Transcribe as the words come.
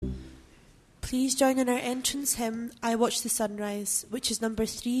Please join in our entrance hymn, I Watch the Sunrise, which is number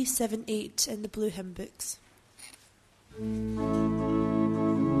 378 in the Blue Hymn Books.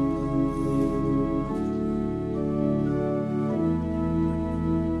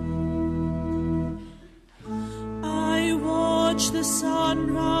 I watch the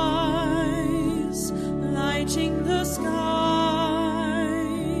sunrise, lighting the sky,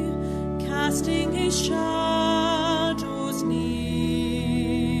 casting his shadows near.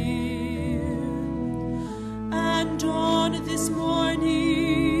 And dawn this morning,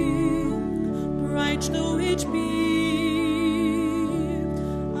 bright though it be,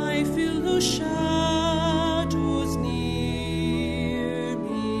 I feel those shadows near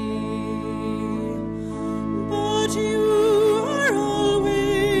me. But you are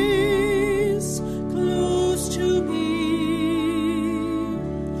always close to me,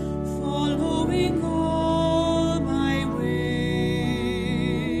 following all my ways.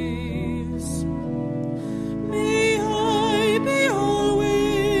 May I be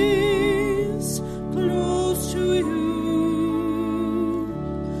always close to you,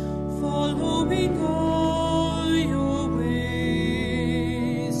 following all your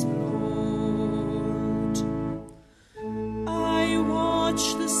ways, Lord. I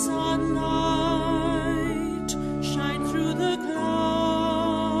watch the sunlight shine through the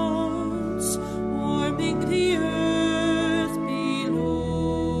clouds, warming the earth below.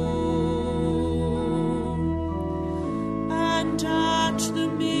 And at the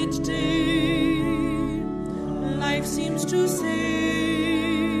midday, life seems to say,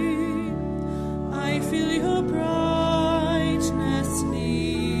 I feel your brightness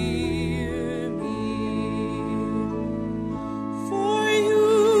near me. For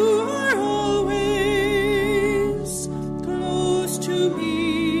you are always close to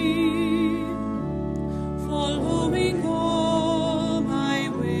me, following all my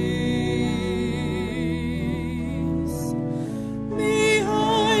ways. May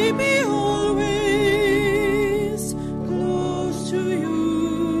I be always close to you,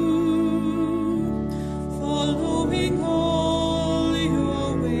 following all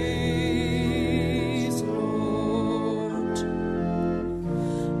your ways, Lord.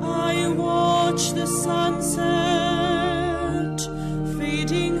 I watch the sunset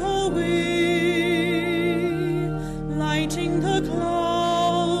fading away, lighting the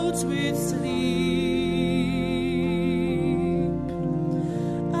clouds with sleep.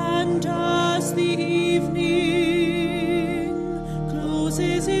 And as the evening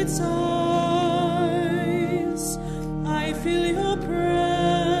closes its eyes, I feel your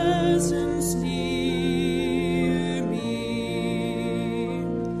presence near me.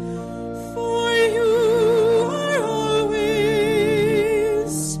 For you are always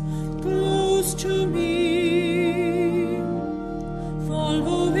close to me,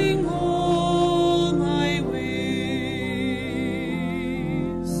 following all my ways.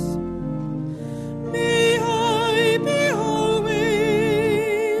 May I be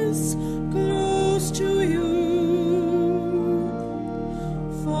always close to you,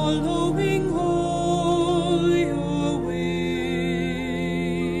 following all your ways,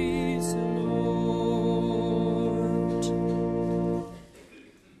 Lord.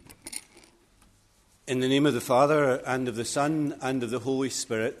 In the name of the Father, and of the Son, and of the Holy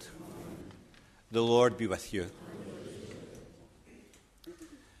Spirit, the Lord be with you.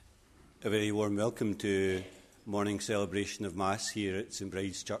 A very warm welcome to morning celebration of Mass here at St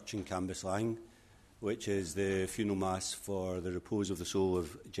Bride's Church in Cambuslang, which is the funeral Mass for the repose of the soul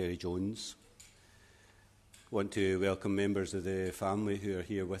of Jerry Jones. I want to welcome members of the family who are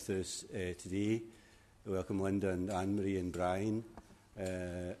here with us today. Welcome Linda and Anne-Marie and Brian,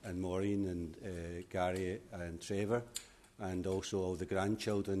 and Maureen and Gary and Trevor, and also all the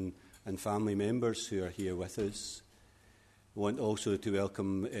grandchildren and family members who are here with us. I want also to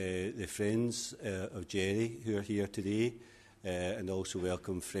welcome the friends of Jerry who are here today, and also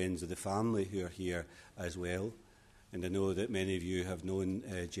welcome friends of the family who are here as well. And I know that many of you have known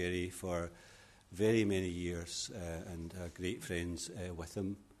Jerry for very many years and are great friends with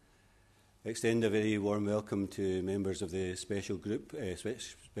him. I extend a very warm welcome to members of the special group,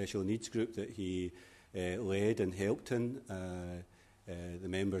 special needs group that he led and helped in, the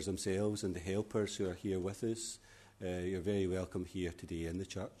members themselves and the helpers who are here with us. You're very welcome here today in the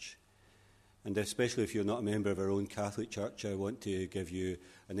church. And especially if you're not a member of our own Catholic Church, I want to give you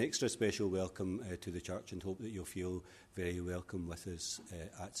an extra special welcome to the church and hope that you'll feel very welcome with us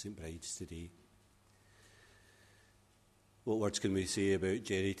at St Bride's today. What words can we say about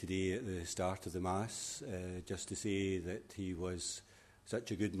Jerry today at the start of the Mass? Just to say that he was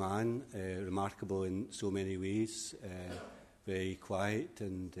such a good man, remarkable in so many ways, very quiet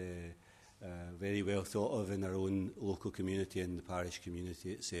and very well thought of in our own local community and the parish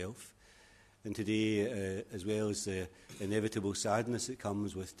community itself. And today, as well as the inevitable sadness that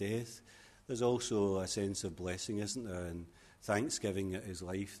comes with death, there's also a sense of blessing, isn't there, and thanksgiving at his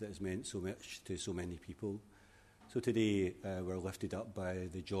life that has meant so much to so many people. So today we're lifted up by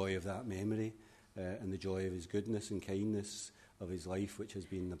the joy of that memory and the joy of his goodness and kindness of his life, which has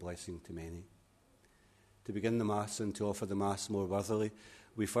been a blessing to many. To begin the Mass and to offer the Mass more worthily,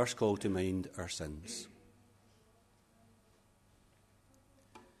 we first call to mind our sins.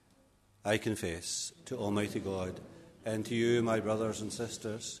 I confess to Almighty God and to you, my brothers and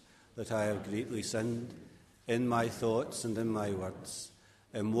sisters, that I have greatly sinned in my thoughts and in my words,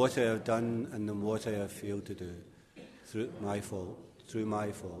 in what I have done and in what I have failed to do, through my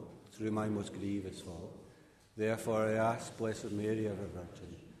most grievous fault. Therefore I ask Blessed Mary, ever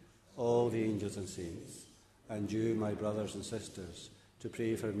Virgin, all the angels and saints, and you, my brothers and sisters, to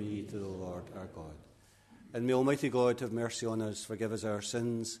pray for me to the Lord our God. And may Almighty God have mercy on us, forgive us our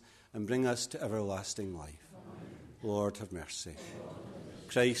sins, and bring us to everlasting life. Lord, have mercy.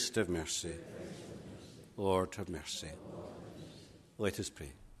 Christ, have mercy. Lord, have mercy. Let us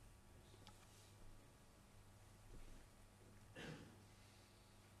pray.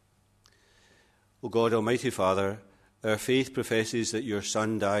 O God, Almighty Father, our faith professes that your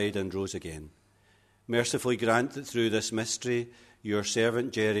Son died and rose again. Mercifully grant that through this mystery, your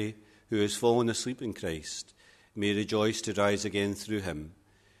servant Jerry, who has fallen asleep in Christ, may rejoice to rise again through him,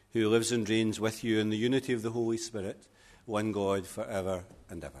 who lives and reigns with you in the unity of the Holy Spirit, one God, for ever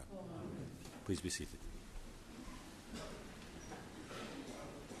and ever. Please be seated.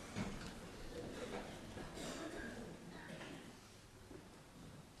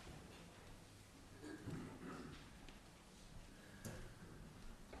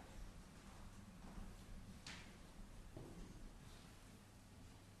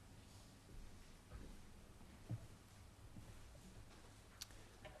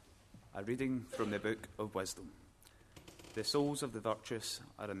 A reading from the Book of Wisdom. The souls of the virtuous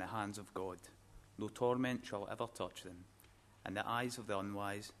are in the hands of God. No torment shall ever touch them. In the eyes of the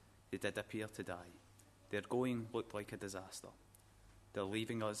unwise, they did appear to die. Their going looked like a disaster. Their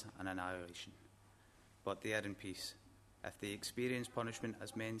leaving us an annihilation. But they are in peace. If they experience punishment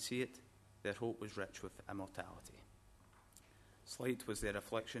as men see it, their hope was rich with immortality. Slight was their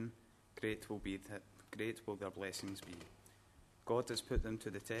affliction, great will their blessings be. God has put them to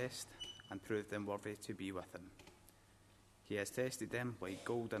the test and proved them worthy to be with him. He has tested them like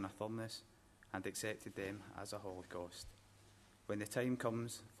gold in a furnace and accepted them as a holocaust. When the time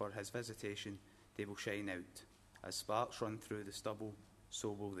comes for his visitation, they will shine out. As sparks run through the stubble,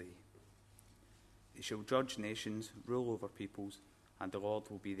 so will they. They shall judge nations, rule over peoples, and the Lord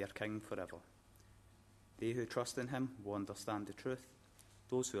will be their king forever. They who trust in him will understand the truth.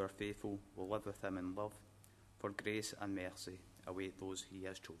 Those who are faithful will live with him in love, for grace and mercy await those he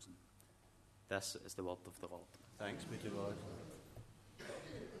has chosen. This is the word of the Lord. Thanks be to God.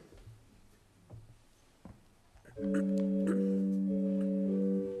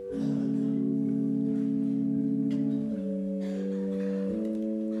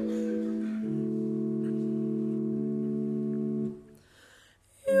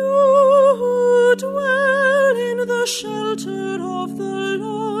 You dwell in the shelter of the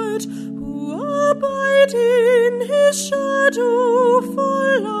Lord, who abide in his shadow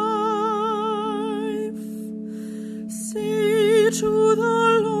for life. Say to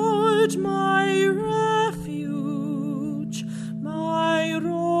the Lord, my refuge, my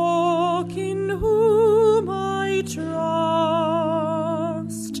rock in whom I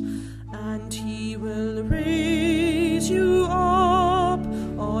trust, and he will raise you up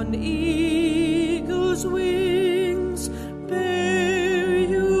on eagle's wings, bear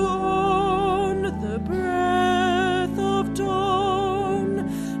you on the breath of dawn,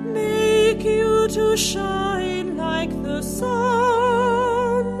 make you to shine like the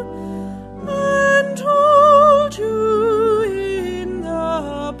sun, and hold you in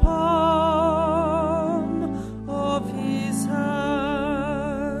the palm of his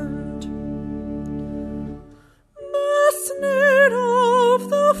hand. The snare of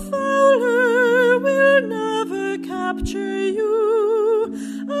the fowler will never capture you,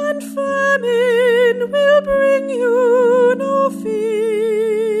 and famine will bring you no fear.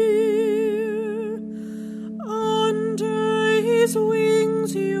 Under his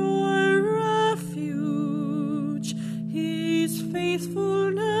wings your refuge, his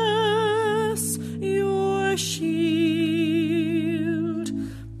faithfulness your shield,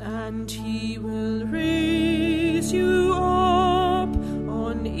 and he will raise you up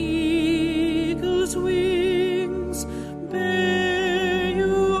on eagle's wings, bear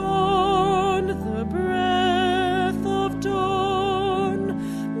you on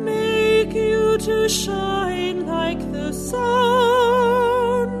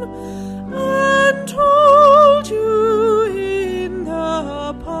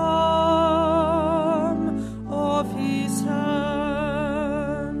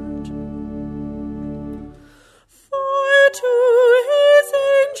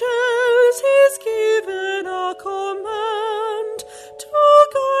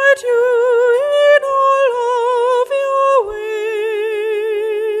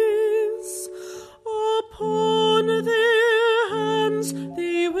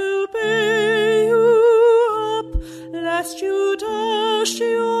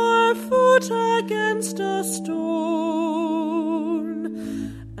out against a stone,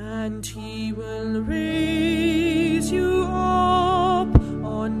 and he will raise you up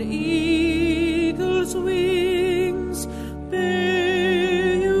on eagle's wings,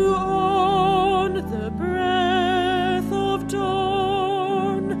 bear you on the breath of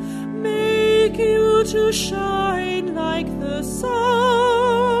dawn, make you to shine like the sun,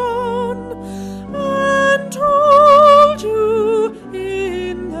 and hold you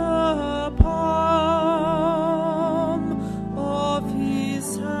in the palm of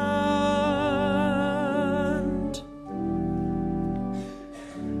his hand.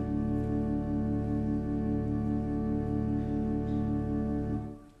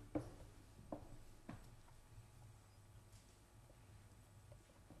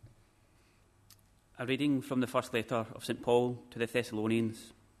 A reading from the first letter of St. Paul to the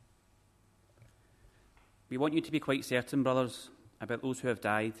Thessalonians. We want you to be quite certain, brothers, about those who have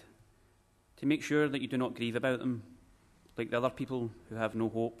died, to make sure that you do not grieve about them, like the other people who have no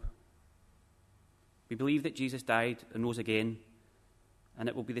hope. We believe that Jesus died and rose again, and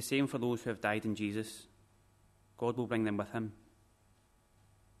it will be the same for those who have died in Jesus. God will bring them with him.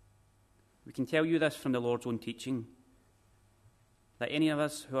 We can tell you this from the Lord's own teaching, that any of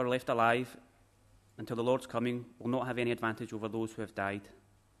us who are left alive until the Lord's coming will not have any advantage over those who have died.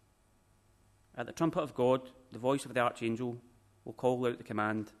 At the trumpet of God, the voice of the archangel will call out the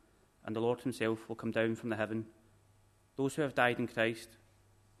command, and the Lord himself will come down from the heaven. Those who have died in Christ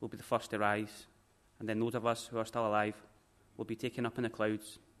will be the first to rise, and then those of us who are still alive will be taken up in the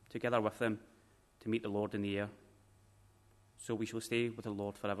clouds, together with them, to meet the Lord in the air. So we shall stay with the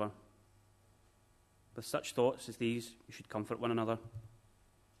Lord forever. With such thoughts as these, you should comfort one another.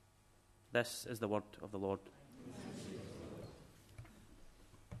 This is the word of the Lord.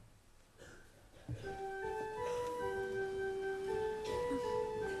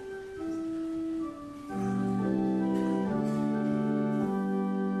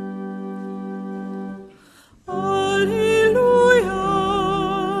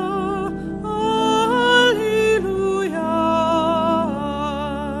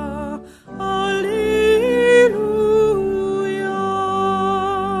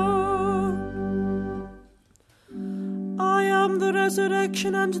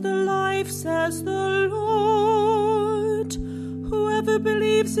 And the life, says the Lord. Whoever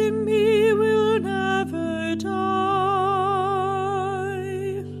believes in me will never die.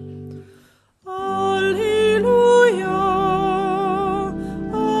 Alleluia,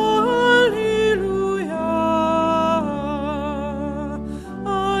 alleluia,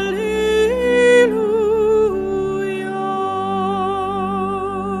 alleluia.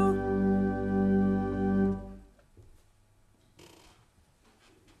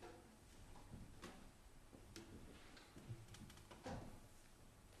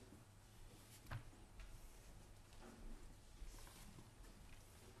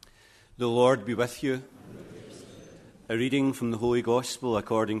 The Lord be with you. A reading from the Holy Gospel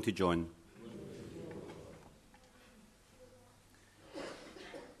according to John.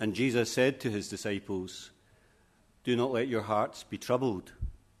 And Jesus said to his disciples, "Do not let your hearts be troubled.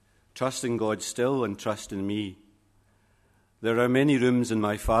 Trust in God still and trust in me. There are many rooms in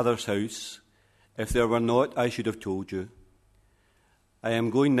my Father's house. If there were not, I should have told you. I am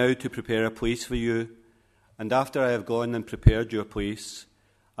going now to prepare a place for you, and after I have gone and prepared your place,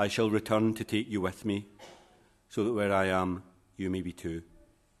 I shall return to take you with me, so that where I am, you may be too.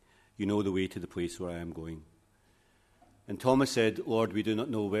 You know the way to the place where I am going." And Thomas said, "Lord, we do not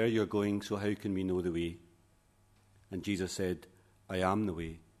know where you're going, so how can we know the way?" And Jesus said, "I am the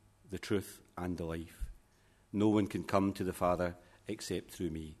way, the truth, and the life. No one can come to the Father except through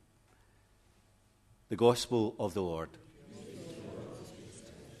me." The Gospel of the Lord.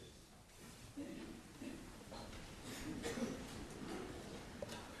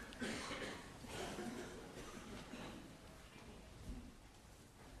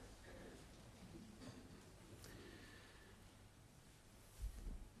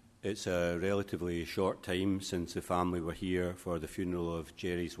 It's a relatively short time since the family were here for the funeral of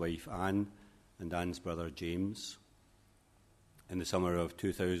Jerry's wife Anne and Anne's brother James. In the summer of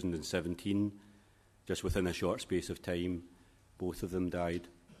 2017, just within a short space of time, both of them died.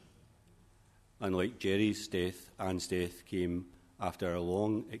 Unlike Jerry's death, Anne's death came after a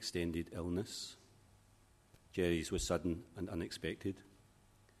long extended illness. Jerry's was sudden and unexpected.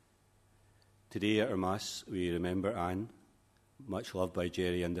 Today at our Mass, we remember Anne, much loved by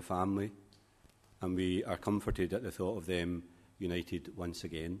Jerry and the family, and we are comforted at the thought of them united once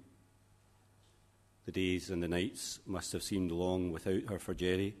again. The days and the nights must have seemed long without her for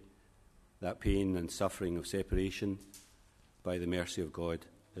Jerry. That pain and suffering of separation, by the mercy of God,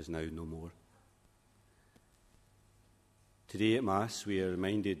 is now no more. Today at Mass, we are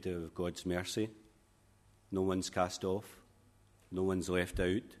reminded of God's mercy. No one's cast off, no one's left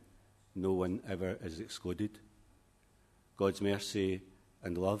out, no one ever is excluded. God's mercy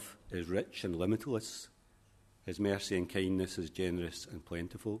and love is rich and limitless. His mercy and kindness is generous and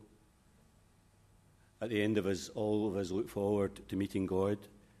plentiful. At the end of us, all of us look forward to meeting God,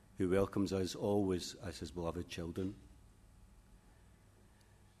 who welcomes us always as his beloved children.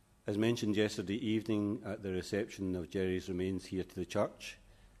 As mentioned yesterday evening at the reception of Jerry's remains here to the church,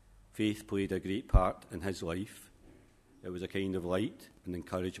 faith played a great part in his life. It was a kind of light and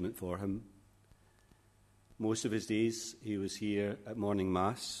encouragement for him. Most of his days he was here at morning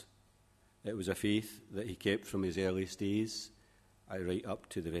Mass. It was a faith that he kept from his earliest days right up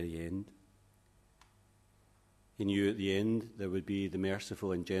to the very end. He knew at the end there would be the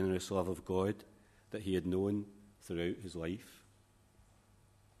merciful and generous love of God that he had known throughout his life.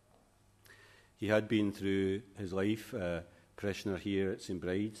 He had been through his life a parishioner here at St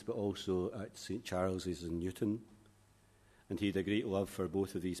Bride's, but also at St Charles's in Newton, and he had a great love for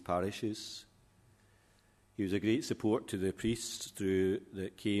both of these parishes. He was a great support to the priests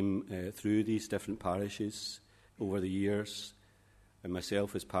that came through these different parishes over the years, and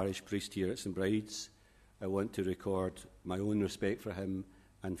myself as parish priest here at St Bride's, I want to record my own respect for him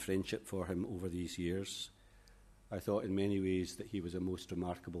and friendship for him over these years. I thought in many ways that he was a most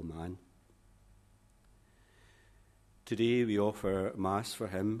remarkable man. Today we offer Mass for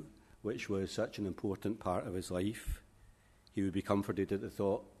him, which was such an important part of his life. He would be comforted at the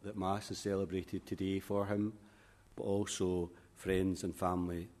thought that Mass is celebrated today for him, but also friends and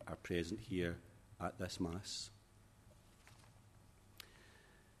family are present here at this Mass.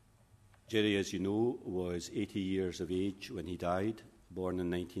 Jerry, as you know, was 80 years of age when he died, born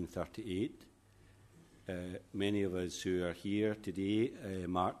in 1938. Many of us who are here today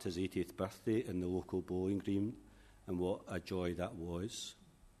marked his 80th birthday in the local bowling green, and what a joy that was.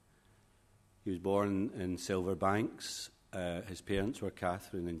 He was born in Silverbanks. His parents were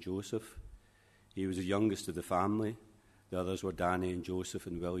Catherine and Joseph. He was the youngest of the family. The others were Danny and Joseph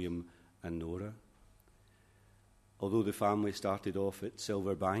and William and Nora. Although the family started off at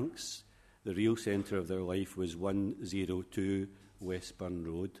Silverbanks, the real centre of their life was 102 Westburn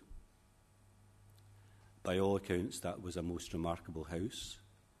Road. By all accounts, that was a most remarkable house.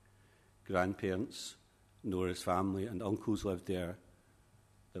 Grandparents, Nora's family and uncles lived there.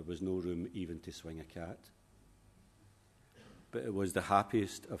 There was no room even to swing a cat. But it was the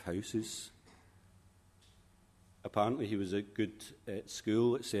happiest of houses. Apparently he was good at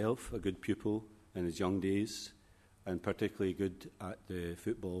school itself, a good pupil in his young days, and particularly good at the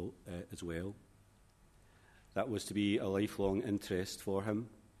football as well. That was to be a lifelong interest for him.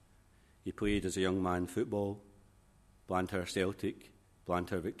 He played as a young man football, Blantyre Celtic,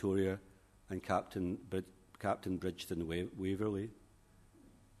 Blantyre Victoria, and Captain Bridgeton Waverley.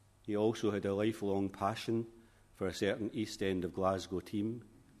 He also had a lifelong passion for a certain East End of Glasgow team,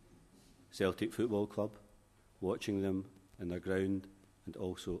 Celtic Football Club, watching them in their ground and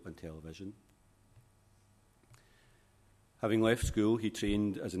also on television. Having left school, he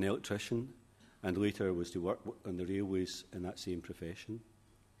trained as an electrician and later was to work on the railways in that same profession.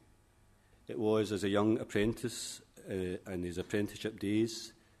 It was as a young apprentice in his apprenticeship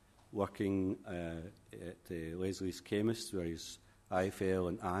days, working at Leslie's Chemist, where his eye fell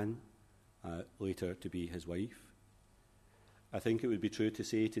on Anne, later to be his wife. I think it would be true to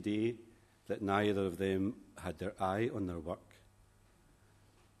say today that neither of them had their eye on their work.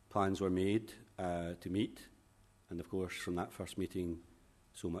 Plans were made to meet, and of course from that first meeting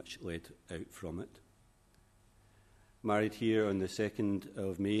so much led out from it. Married here on the 2nd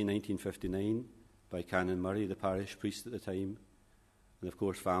of May 1959 by Canon Murray, the parish priest at the time, and of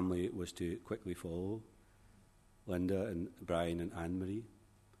course family was to quickly follow, Linda and Brian and Anne-Marie.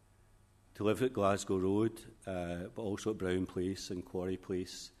 To live at Glasgow Road, but also at Brown Place and Quarry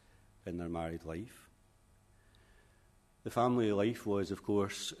Place in their married life. The family life was, of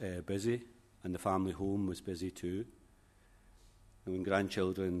course, busy, and the family home was busy too. And when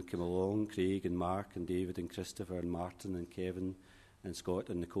grandchildren came along, Craig and Mark and David and Christopher and Martin and Kevin and Scott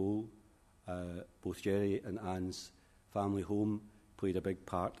and Nicole, both Jerry and Anne's family home played a big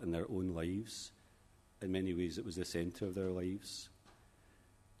part in their own lives. In many ways, it was the centre of their lives.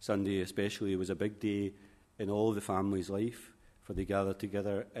 Sunday especially was a big day in all of the family's life, for they gathered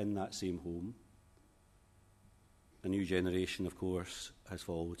together in that same home. A new generation, of course, has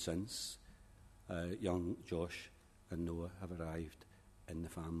followed since. Young Josh and Noah have arrived in the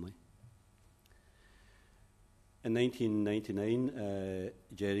family. In 1999,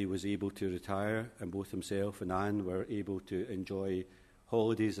 Jerry was able to retire, and both himself and Anne were able to enjoy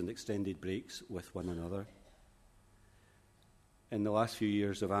holidays and extended breaks with one another. In the last few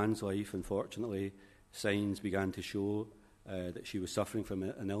years of Anne's life, unfortunately, signs began to show that she was suffering from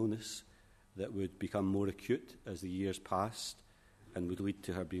an illness that would become more acute as the years passed and would lead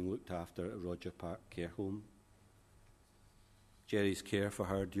to her being looked after at Roger Park Care Home. Jerry's care for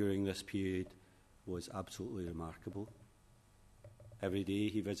her during this period was absolutely remarkable. Every day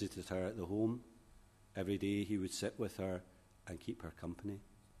he visited her at the home. Every day he would sit with her and keep her company.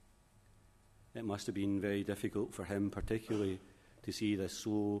 It must have been very difficult for him, particularly, to see the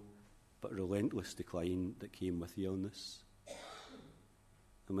slow but relentless decline that came with the illness.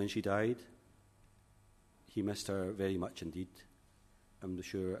 And when she died, he missed her very much indeed. I'm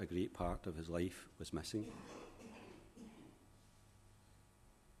sure a great part of his life was missing.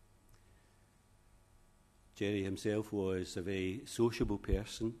 Jerry himself was a very sociable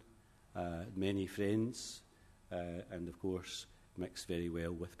person, many friends, and of course mixed very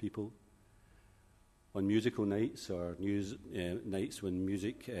well with people. On musical nights or nights when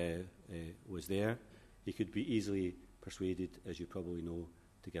music was there, he could be easily persuaded, as you probably know,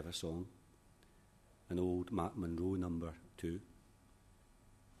 to give a song, an old Matt Monro number too.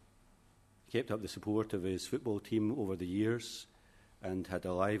 He kept up the support of his football team over the years and had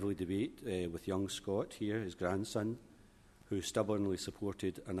a lively debate with young Scott here, his grandson, who stubbornly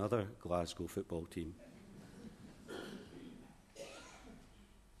supported another Glasgow football team.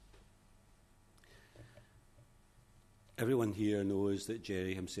 Everyone here knows that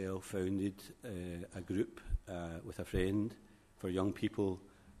Jerry himself founded a group with a friend for young people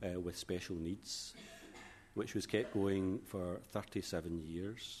with special needs, which was kept going for 37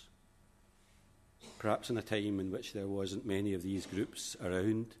 years. Perhaps in a time in which there wasn't many of these groups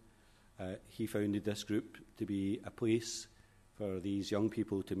around, he founded this group to be a place for these young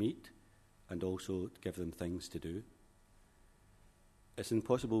people to meet and also to give them things to do. It's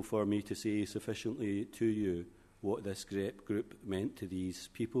impossible for me to say sufficiently to you what this great group meant to these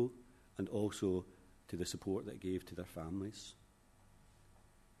people and also to the support that it gave to their families.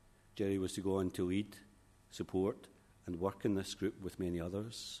 Jerry was to go on to lead, support and work in this group with many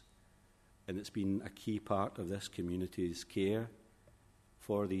others, and it's been a key part of this community's care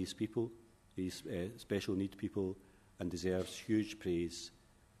for these people, these special needs people, and deserves huge praise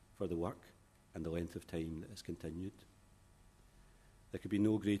for the work and the length of time that has continued. There could be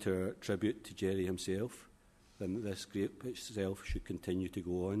no greater tribute to Jerry himself than that this group itself should continue to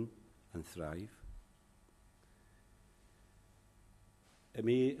go on and thrive. It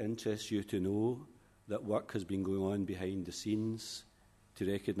may interest you to know that work has been going on behind the scenes to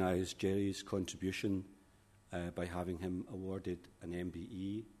recognise Jerry's contribution by having him awarded an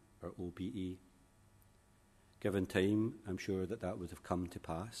MBE or OBE. Given time, I'm sure that would have come to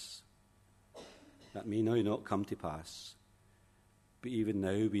pass. That may now not come to pass, but even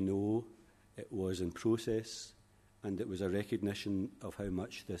now we know it was in process, and it was a recognition of how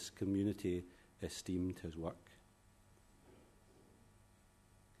much this community esteemed his work.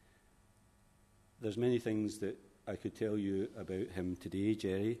 There's many things that I could tell you about him today,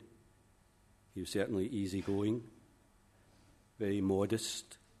 Jerry. He was certainly easygoing, very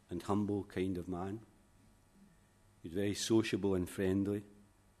modest and humble kind of man. He was very sociable and friendly,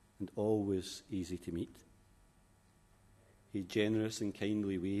 and always easy to meet. He had generous and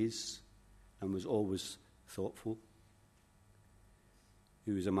kindly ways, and was always thoughtful.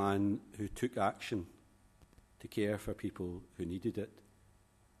 He was a man who took action to care for people who needed it,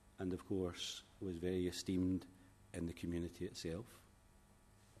 and of course was very esteemed in the community itself.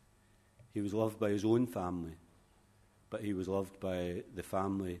 He was loved by his own family, but he was loved by the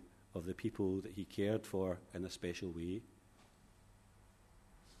family of the people that he cared for in a special way.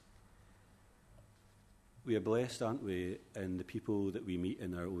 We are blessed, aren't we, in the people that we meet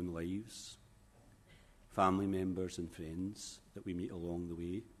in our own lives, family members and friends that we meet along the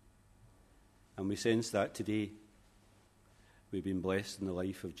way. And we sense that today. We've been blessed in the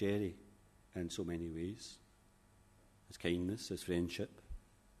life of Jerry in so many ways. His kindness, his friendship,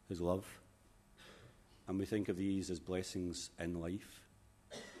 his love. And we think of these as blessings in life.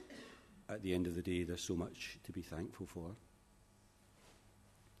 At the end of the day, there's so much to be thankful for.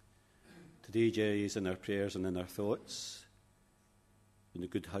 Today, Jerry is in our prayers and in our thoughts. And a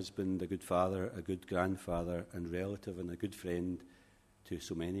good husband, a good father, a good grandfather and relative and a good friend to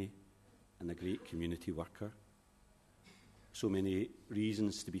so many, and a great community worker. So many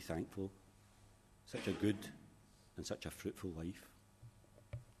reasons to be thankful. Such a good and such a fruitful life.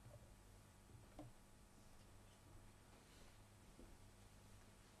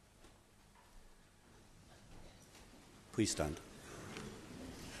 Please stand.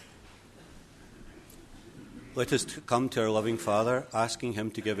 Let us come to our loving Father, asking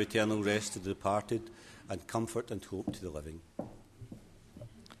him to give eternal rest to the departed and comfort and hope to the living.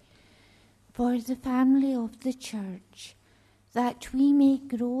 For the family of the Church, that we may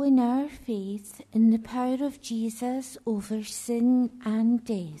grow in our faith in the power of Jesus over sin and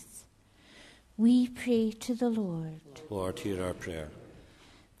death, we pray to the Lord. Lord, hear our prayer.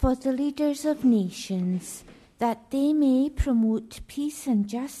 For the leaders of nations, that they may promote peace and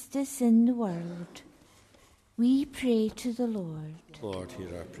justice in the world, we pray to the Lord. Lord,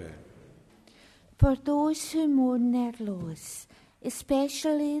 hear our prayer. For those who mourn their loss,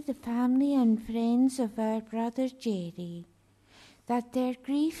 especially the family and friends of our brother Jerry, that their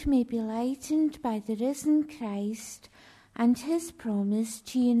grief may be lightened by the risen Christ and his promise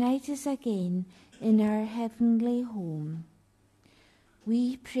to unite us again in our heavenly home,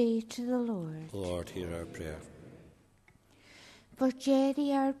 we pray to the Lord. Lord, hear our prayer. For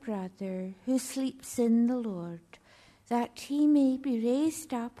Jerry, our brother, who sleeps in the Lord, that he may be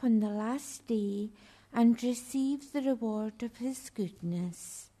raised up on the last day and receive the reward of his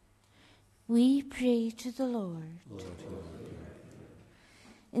goodness, we pray to the Lord. Lord, hear our prayer.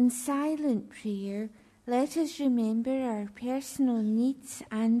 In silent prayer, let us remember our personal needs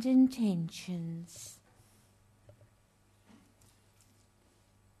and intentions.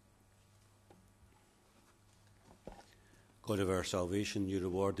 God of our salvation, you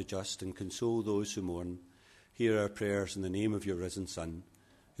reward the just and console those who mourn. Hear our prayers in the name of your risen Son,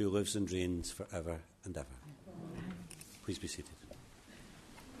 who lives and reigns for ever and ever. Please be seated.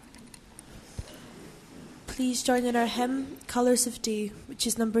 Please join in our hymn, Colours of Day, which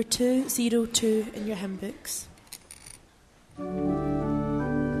is number 202 in your hymn books.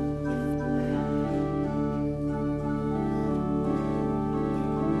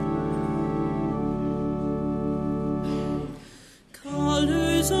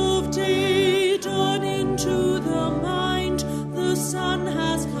 Colours of day dawn into the mind, the sun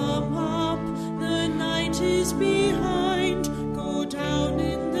has come up, the night is behind. Go down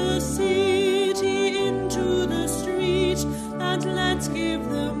in the city into the street, and let's give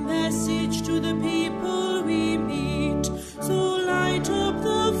the message to the people we meet. So light up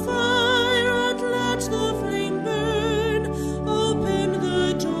the fire and let the flame burn. Open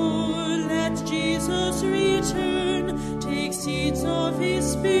the door, let Jesus return. Take seeds of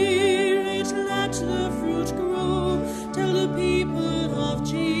his spirit, let the fruit grow. Tell the people of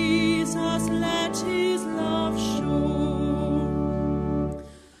Jesus, let his love show.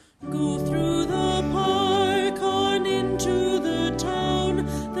 Go through the park on into the town.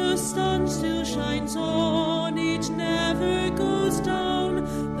 The sun still shines on, it never goes down.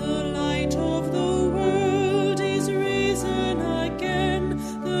 The light of the world is risen again.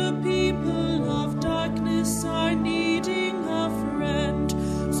 The people of darkness are needing a friend.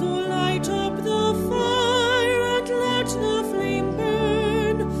 So light up the fire and let the flame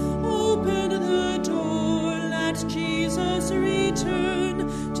burn. Open the door, let Jesus return.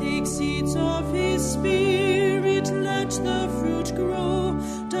 Take seeds of his spirit, let the fruit grow.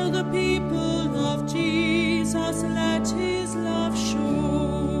 Tell the people of Jesus, let his love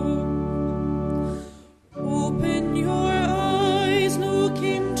show. Open your eyes, look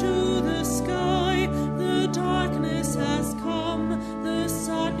into the sky. The darkness has come, the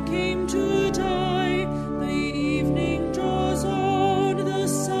sun came to die. The evening draws on, the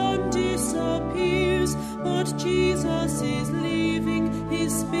sun disappears, but Jesus is leaving,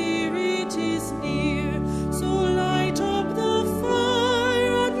 his spirit is near. So light up the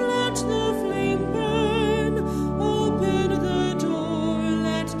fire and let the flame burn. Open the door,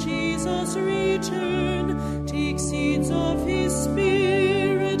 let Jesus return. Take seeds of his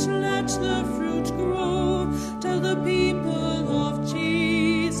spirit, let the fruit grow. Tell the people of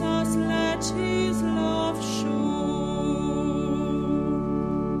Jesus, let his love show.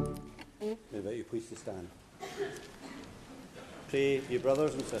 I invite you please to stand. Pray, ye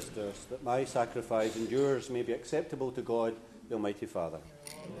brothers and sisters, that my sacrifice and yours may be acceptable to God, the Almighty Father.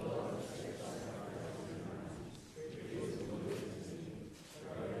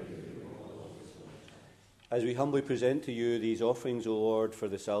 As we humbly present to you these offerings, O Lord, for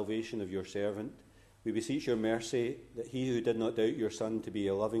the salvation of your servant, we beseech your mercy that he who did not doubt your Son to be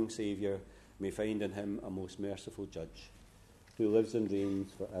a loving Saviour may find in him a most merciful Judge, who lives and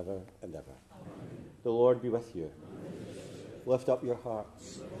reigns for ever and ever. Amen. The Lord be with you. Lift up your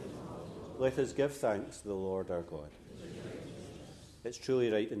hearts. Let us give thanks to the Lord our God. It's truly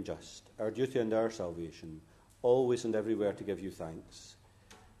right and just, our duty and our salvation, always and everywhere to give you thanks.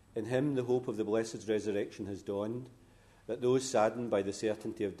 In him the hope of the blessed resurrection has dawned, that those saddened by the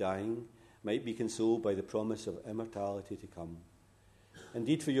certainty of dying might be consoled by the promise of immortality to come.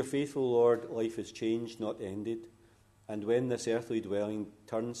 Indeed, for your faithful Lord, life is changed, not ended. And when this earthly dwelling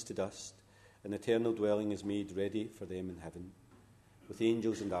turns to dust, an eternal dwelling is made ready for them in heaven, with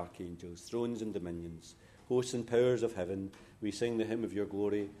angels and archangels, thrones and dominions, hosts and powers of heaven, we sing the hymn of your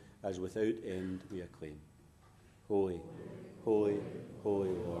glory, as without end we acclaim. Holy, holy, holy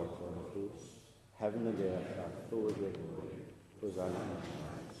Lord God of hosts, heaven and earth are full of your glory. Hosanna in the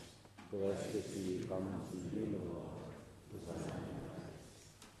highest. Blessed is he who comes in the name of the Lord. Hosanna.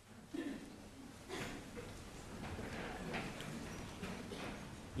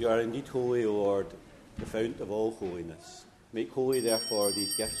 You are indeed holy, O Lord, the fount of all holiness. Make holy, therefore,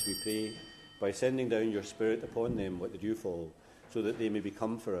 these gifts, we pray, by sending down your Spirit upon them like the dewfall, so that they may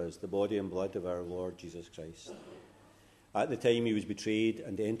become for us the body and blood of our Lord Jesus Christ. At the time he was betrayed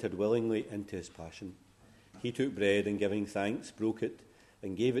and entered willingly into his passion, he took bread and, giving thanks, broke it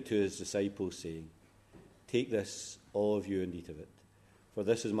and gave it to his disciples, saying, "Take this, all of you, and eat of it, for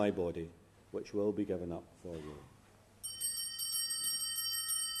this is my body, which will be given up for you."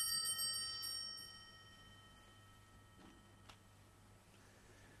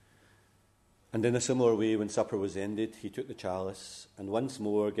 And in a similar way, when supper was ended, he took the chalice, and once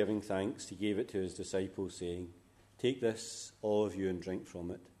more, giving thanks, he gave it to his disciples, saying, "Take this, all of you, and drink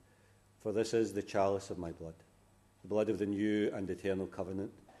from it, for this is the chalice of my blood, the blood of the new and eternal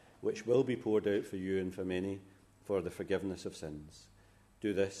covenant, which will be poured out for you and for many for the forgiveness of sins.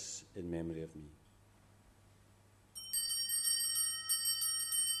 Do this in memory of me."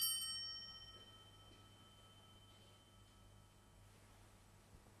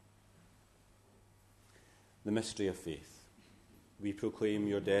 The mystery of faith. We proclaim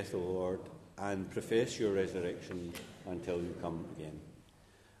your death, O Lord, and profess your resurrection until you come again.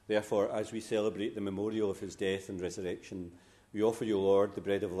 Therefore, as we celebrate the memorial of his death and resurrection, we offer you, Lord, the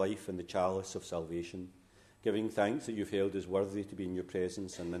bread of life and the chalice of salvation, giving thanks that you've held us worthy to be in your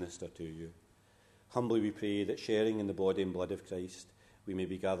presence and minister to you. Humbly we pray that, sharing in the body and blood of Christ, we may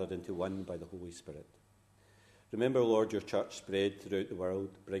be gathered into one by the Holy Spirit. Remember, Lord, your church spread throughout the world.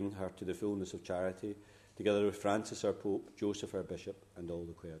 Bring her to the fullness of charity, together with Francis our Pope, Joseph our Bishop, and all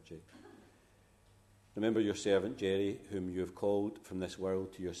the clergy. Remember your servant Jerry, whom you have called from this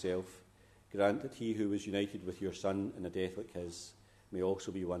world to yourself. Grant that he who was united with your Son in a death like his may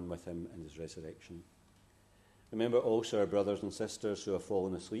also be one with him in his resurrection. Remember also our brothers and sisters who have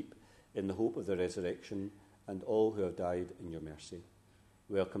fallen asleep in the hope of the resurrection, and all who have died in your mercy.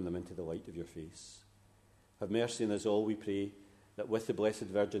 Welcome them into the light of your face. Have mercy on us all, we pray, that with the Blessed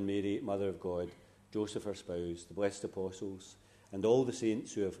Virgin Mary, Mother of God, Joseph our spouse, the blessed apostles, and all the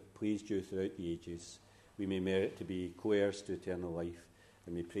saints who have pleased you throughout the ages, we may merit to be co-heirs to eternal life,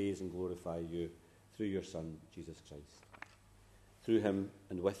 and may praise and glorify you through your Son, Jesus Christ. Through him,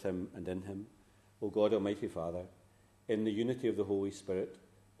 and with him, and in him, O God, Almighty Father, in the unity of the Holy Spirit,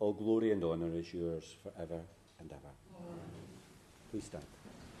 all glory and honour is yours for ever and ever. Amen. Please stand.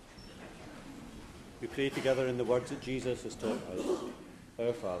 We pray together in the words that Jesus has taught us.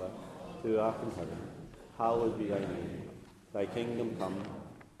 Our Father, who art in heaven, hallowed be thy name. Thy kingdom come,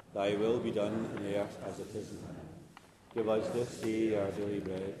 thy will be done on earth as it is in heaven. Give us this day our daily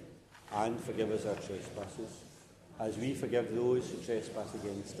bread, and forgive us our trespasses, as we forgive those who trespass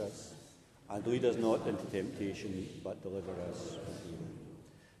against us. And lead us not into temptation, but deliver us from evil.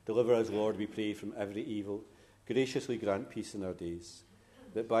 Deliver us, Lord, we pray, from every evil. Graciously grant peace in our days,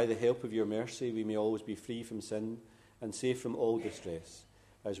 that by the help of your mercy we may always be free from sin and safe from all distress,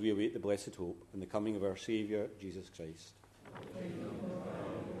 as we await the blessed hope and the coming of our Saviour, Jesus Christ.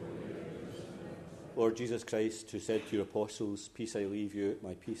 Lord Jesus Christ, who said to your apostles, "Peace I leave you,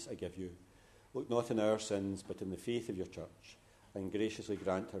 my peace I give you," look not on our sins, but in the faith of your church, and graciously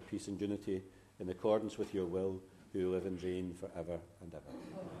grant her peace and unity in accordance with your will, who live and reign for ever and ever.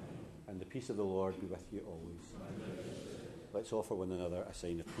 And the peace of the Lord be with you always. Let's offer one another a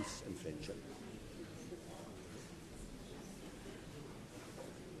sign of peace and friendship.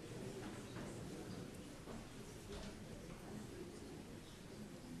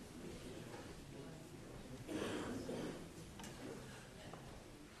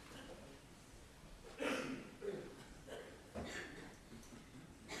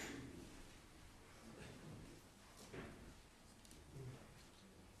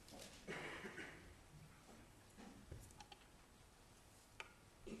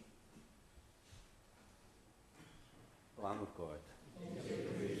 Lamb of God.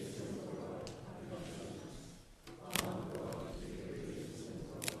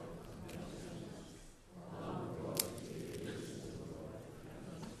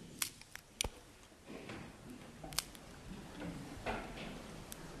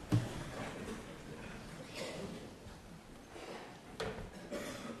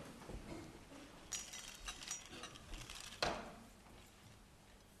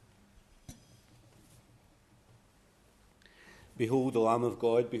 Behold the Lamb of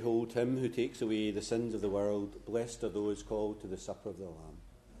God, behold him who takes away the sins of the world. Blessed are those called to the supper of the Lamb.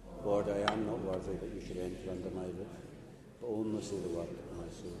 Lord, I am not worthy that you should enter under my roof, but only say the word, and my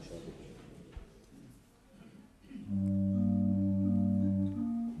soul shall be healed.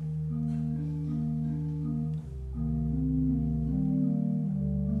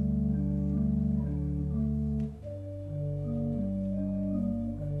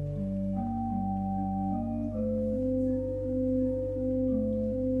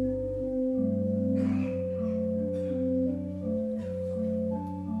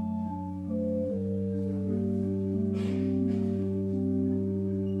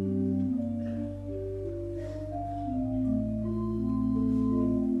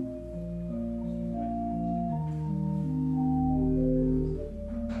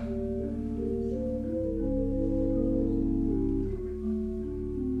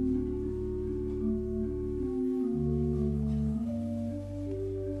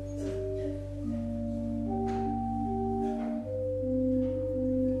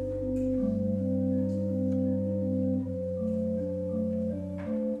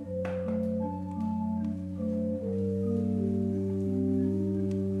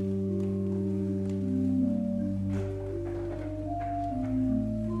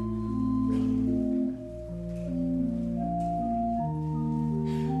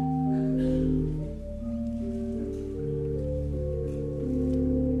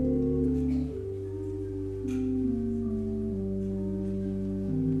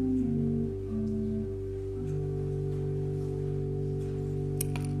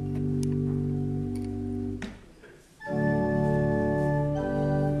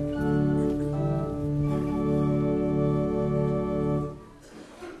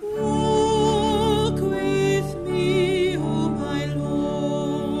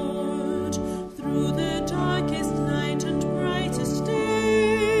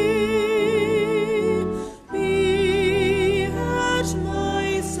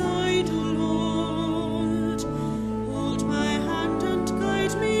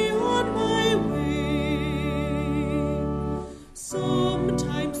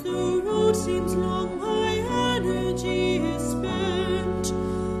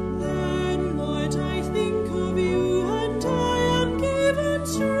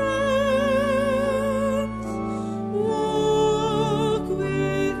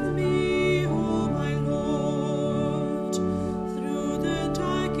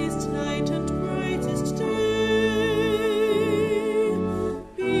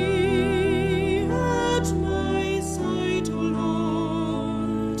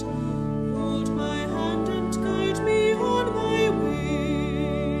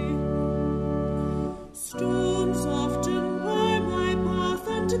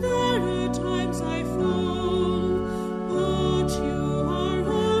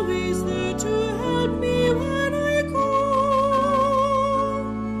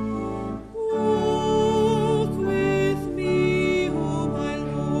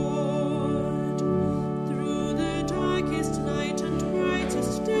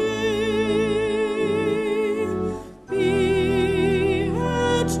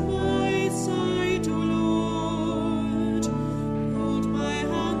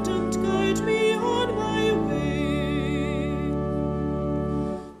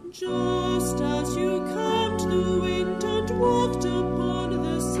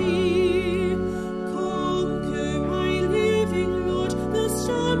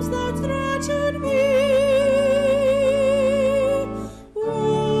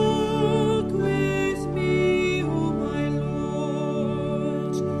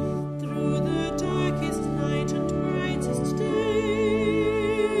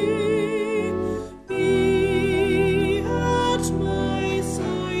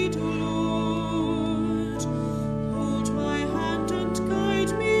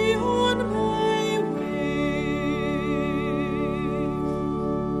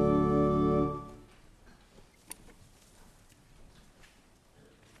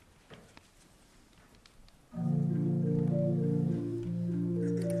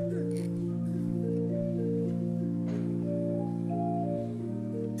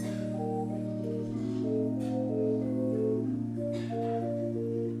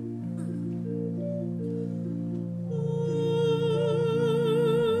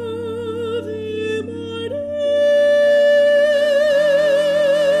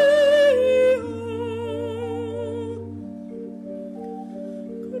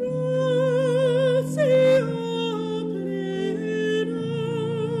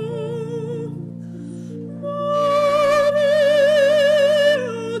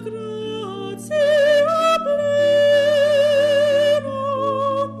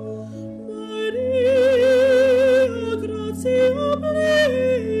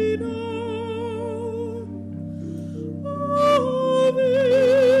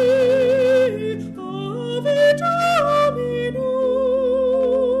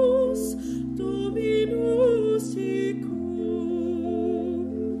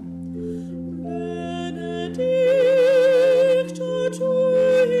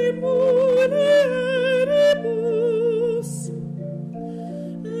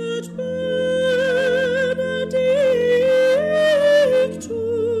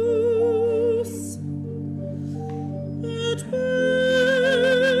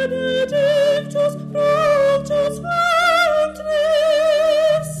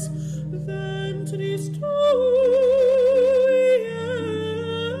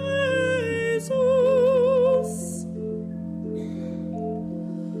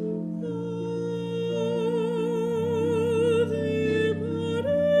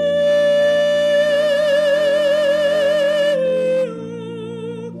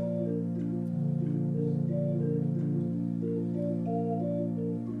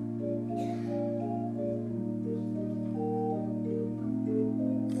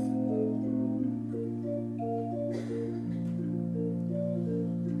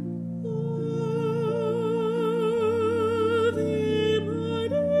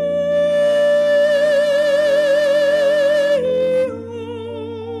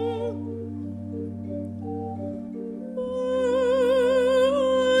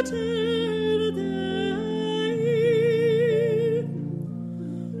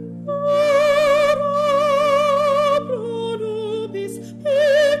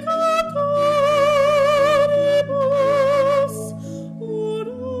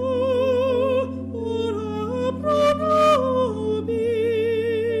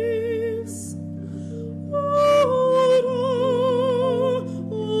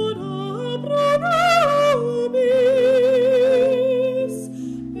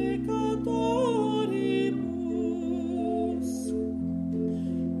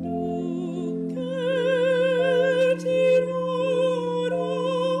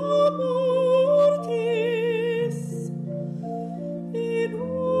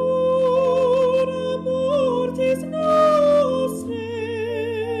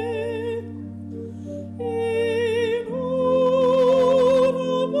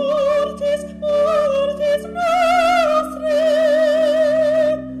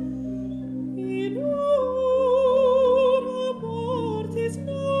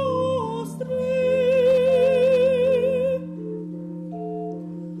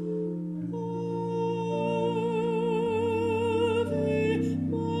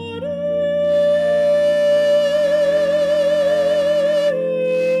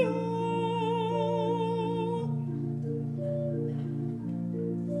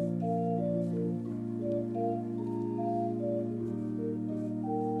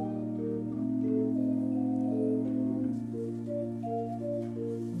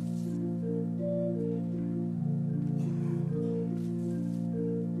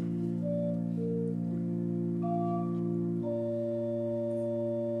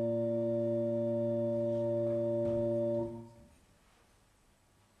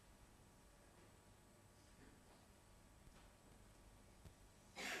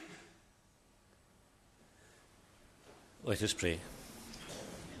 Let us pray.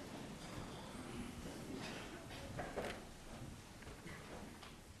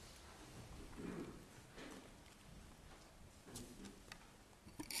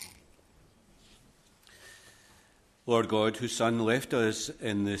 Lord God, whose Son left us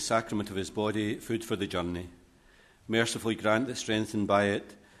in the sacrament of his body food for the journey, mercifully grant that, strengthened by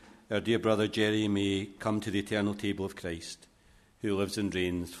it, our dear brother Jerry may come to the eternal table of Christ, who lives and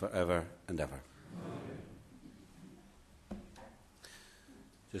reigns for ever and ever. Amen.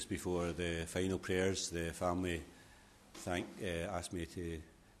 Just before the final prayers, the family asked me to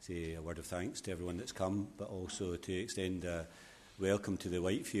say a word of thanks to everyone that's come, but also to extend a welcome to the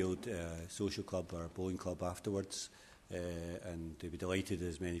Whitefield Social Club or Bowling Club afterwards, and they'd be delighted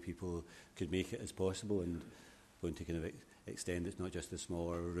as many people could make it as possible, and going to kind of extend it's not just the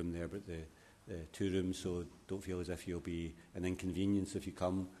smaller room there but the 2 rooms, so don't feel as if you'll be an inconvenience if you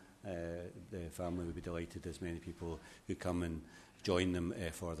come. The family would be delighted as many people who come and join them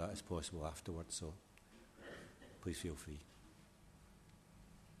for that as possible afterwards, so please feel free.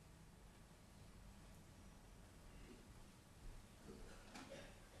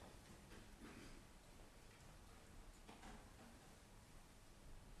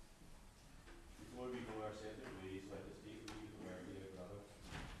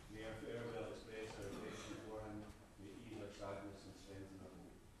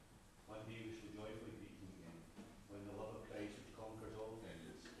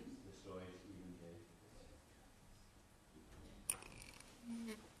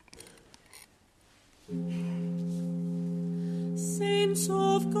 Saints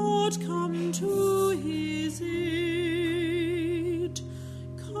of God, come to his aid.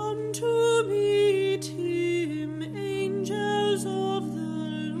 Come to meet him, angels of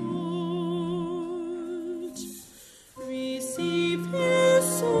the Lord. Receive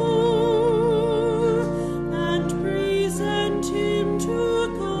his soul and present him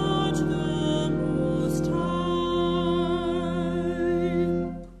to God the Most High.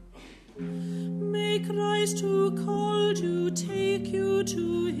 May Christ, who called you, take you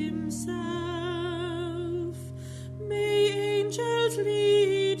to himself. May angels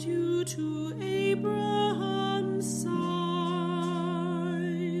lead you to Abraham's side.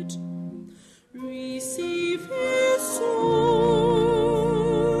 Receive his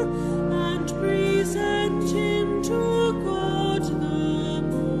soul and present him to God the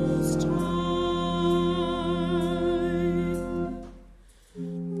Most High.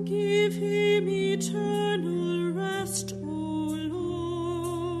 Give him eternal rest, O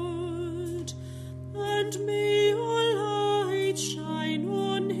Lord, and may all light shine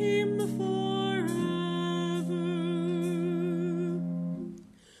on him forever.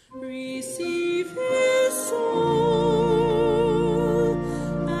 Receive his soul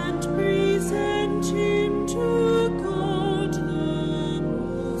and present him to God the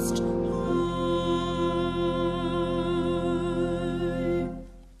Most High.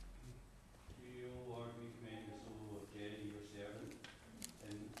 Lord, we commend the soul of Jerry, your servant.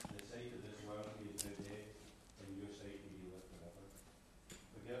 In the sight of this world he is now dead, in your sight may he live forever.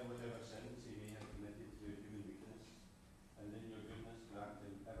 Forgive whatever sins he may have committed through human weakness, and in your goodness grant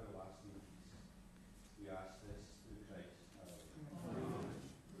him everlasting peace. We ask this through Christ our Lord. Amen.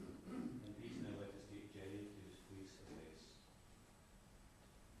 In peace now let us take Jerry to his place of rest.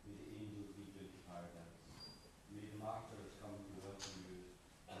 May the angels lead you to paradise. May the martyrs come to welcome you,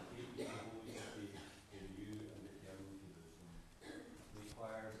 and take you to holy city in you and eternal Jerusalem. May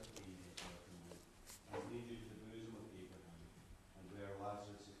choirs of angels welcome you, and lead you to the bosom of Abraham, and where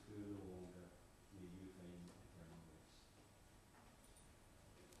Lazarus is poor no longer, may you find eternal rest.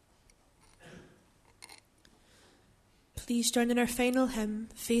 Please join in our final hymn,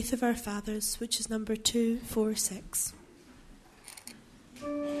 Faith of Our Fathers, which is number 246.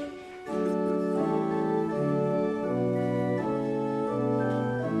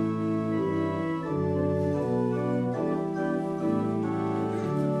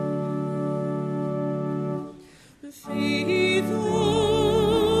 Faith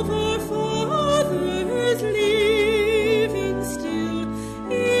of our fathers, living still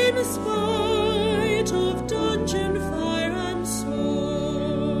in spite